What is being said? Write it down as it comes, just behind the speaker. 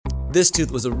This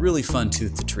tooth was a really fun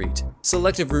tooth to treat.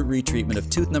 Selective root retreatment of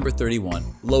tooth number 31,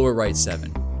 lower right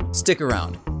 7. Stick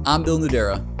around. I'm Bill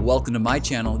Nudera. Welcome to my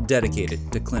channel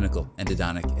dedicated to clinical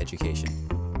endodontic education.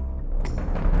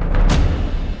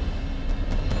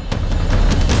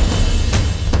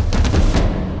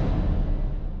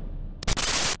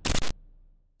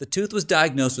 The tooth was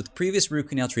diagnosed with previous root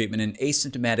canal treatment and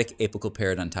asymptomatic apical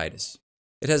periodontitis.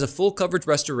 It has a full coverage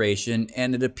restoration,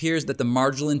 and it appears that the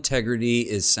marginal integrity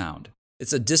is sound.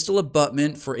 It's a distal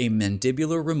abutment for a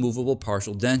mandibular removable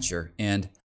partial denture, and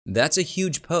that's a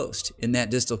huge post in that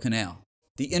distal canal.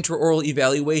 The intraoral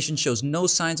evaluation shows no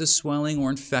signs of swelling or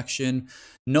infection,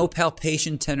 no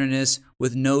palpation tenderness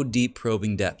with no deep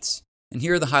probing depths. And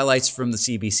here are the highlights from the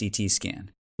CBCT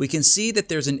scan. We can see that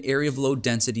there's an area of low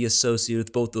density associated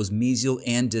with both those mesial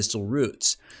and distal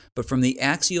roots. But from the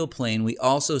axial plane, we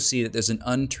also see that there's an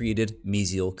untreated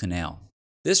mesial canal.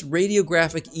 This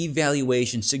radiographic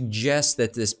evaluation suggests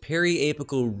that this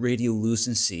periapical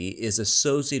radiolucency is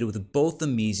associated with both the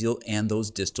mesial and those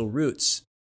distal roots.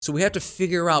 So we have to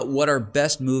figure out what our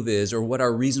best move is, or what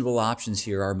our reasonable options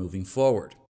here are moving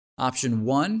forward. Option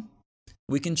 1,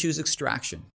 we can choose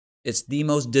extraction. It's the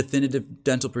most definitive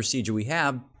dental procedure we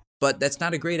have, but that's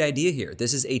not a great idea here.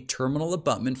 This is a terminal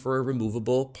abutment for a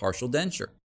removable partial denture.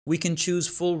 We can choose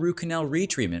full root canal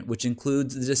retreatment, which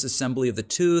includes the disassembly of the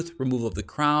tooth, removal of the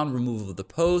crown, removal of the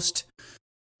post.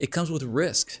 It comes with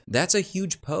risk. That's a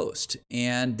huge post,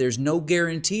 and there's no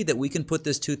guarantee that we can put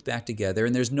this tooth back together,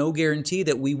 and there's no guarantee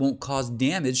that we won't cause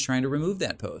damage trying to remove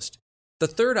that post. The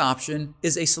third option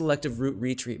is a selective root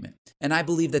retreatment, and I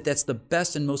believe that that's the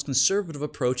best and most conservative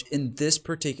approach in this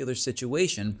particular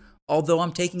situation, although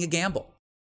I'm taking a gamble.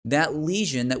 That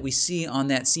lesion that we see on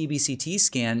that CBCT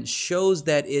scan shows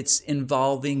that it's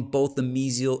involving both the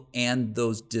mesial and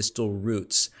those distal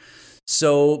roots.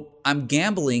 So I'm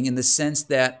gambling in the sense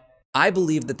that I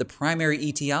believe that the primary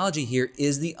etiology here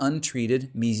is the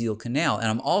untreated mesial canal. And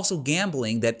I'm also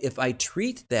gambling that if I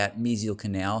treat that mesial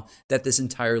canal, that this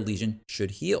entire lesion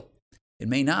should heal. It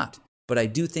may not, but I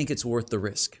do think it's worth the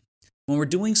risk. When we're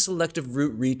doing selective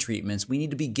root retreatments, we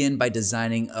need to begin by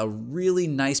designing a really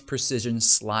nice precision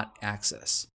slot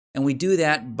access. And we do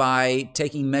that by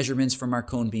taking measurements from our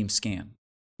cone beam scan.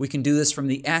 We can do this from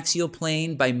the axial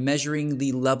plane by measuring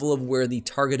the level of where the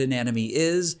target anatomy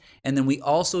is, and then we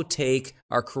also take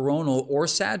our coronal or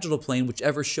sagittal plane,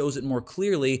 whichever shows it more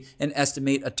clearly, and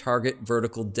estimate a target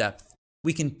vertical depth.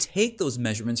 We can take those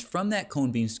measurements from that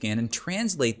cone beam scan and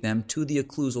translate them to the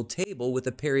occlusal table with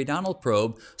a periodontal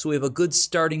probe, so we have a good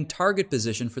starting target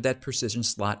position for that precision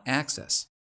slot access.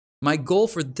 My goal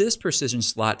for this precision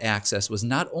slot access was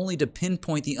not only to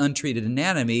pinpoint the untreated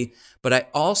anatomy, but I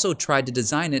also tried to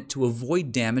design it to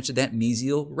avoid damage to that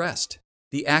mesial rest.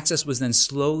 The access was then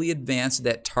slowly advanced to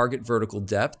that target vertical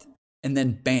depth, and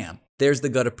then bam, there's the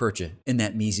gutta percha in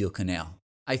that mesial canal.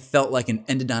 I felt like an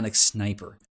endodontic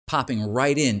sniper, popping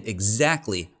right in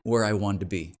exactly where I wanted to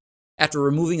be. After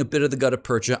removing a bit of the gutta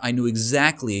percha, I knew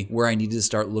exactly where I needed to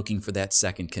start looking for that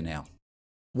second canal.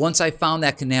 Once I found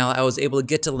that canal, I was able to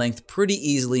get to length pretty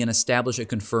easily and establish a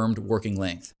confirmed working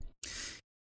length.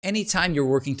 Anytime you're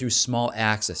working through small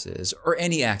accesses, or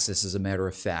any access as a matter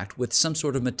of fact, with some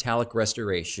sort of metallic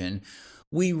restoration,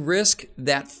 we risk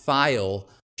that file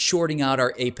shorting out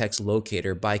our apex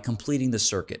locator by completing the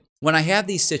circuit. When I have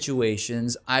these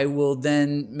situations, I will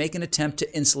then make an attempt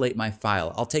to insulate my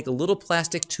file. I'll take a little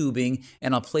plastic tubing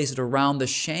and I'll place it around the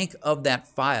shank of that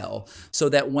file so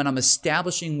that when I'm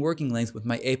establishing working length with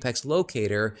my apex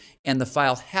locator and the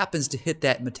file happens to hit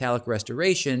that metallic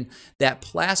restoration, that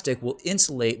plastic will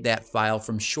insulate that file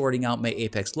from shorting out my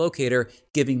apex locator,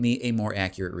 giving me a more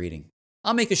accurate reading.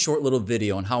 I'll make a short little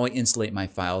video on how I insulate my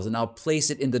files, and I'll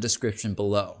place it in the description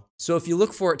below. So if you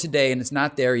look for it today and it's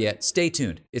not there yet, stay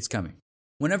tuned, it's coming.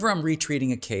 Whenever I'm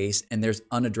retreating a case and there's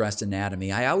unaddressed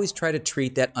anatomy, I always try to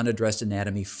treat that unaddressed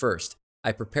anatomy first.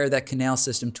 I prepare that canal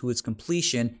system to its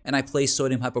completion, and I place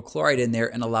sodium hypochlorite in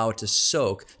there and allow it to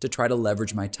soak to try to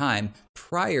leverage my time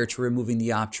prior to removing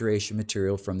the obturation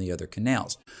material from the other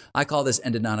canals. I call this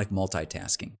endodontic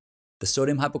multitasking. The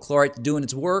sodium hypochlorite doing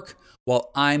its work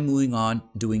while I'm moving on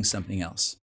doing something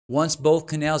else. Once both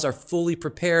canals are fully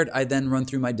prepared, I then run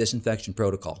through my disinfection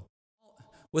protocol.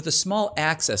 With a small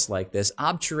access like this,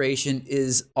 obturation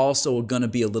is also going to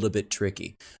be a little bit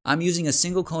tricky. I'm using a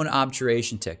single cone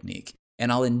obturation technique,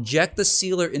 and I'll inject the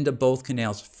sealer into both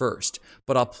canals first,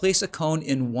 but I'll place a cone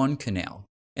in one canal.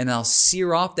 And I'll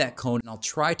sear off that cone, and I'll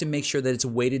try to make sure that it's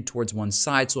weighted towards one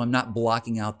side so I'm not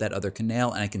blocking out that other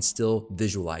canal and I can still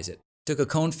visualize it. Took a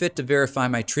cone fit to verify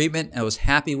my treatment. I was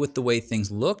happy with the way things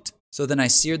looked, so then I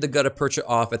seared the gutta percha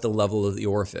off at the level of the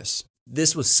orifice.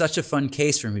 This was such a fun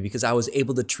case for me because I was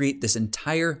able to treat this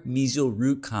entire mesial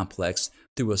root complex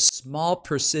through a small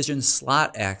precision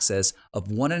slot access of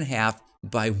 1.5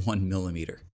 by 1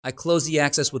 millimeter. I closed the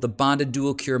access with a bonded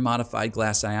dual cure modified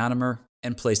glass ionomer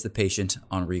and placed the patient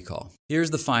on recall.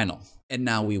 Here's the final, and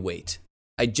now we wait.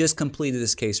 I just completed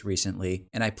this case recently,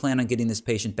 and I plan on getting this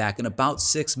patient back in about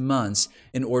 6 months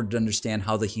in order to understand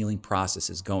how the healing process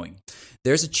is going.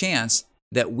 There's a chance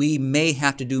that we may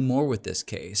have to do more with this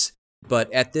case,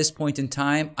 but at this point in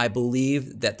time, I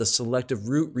believe that the selective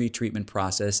root retreatment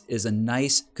process is a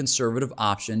nice conservative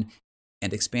option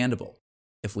and expandable.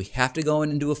 If we have to go in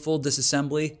and do a full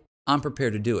disassembly, I'm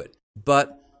prepared to do it,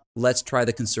 but let's try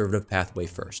the conservative pathway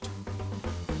first.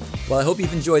 Well, I hope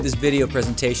you've enjoyed this video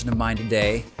presentation of mine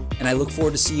today, and I look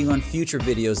forward to seeing you on future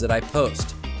videos that I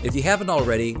post. If you haven't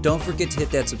already, don't forget to hit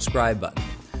that subscribe button.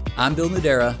 I'm Bill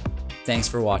Nudera. Thanks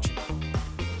for watching.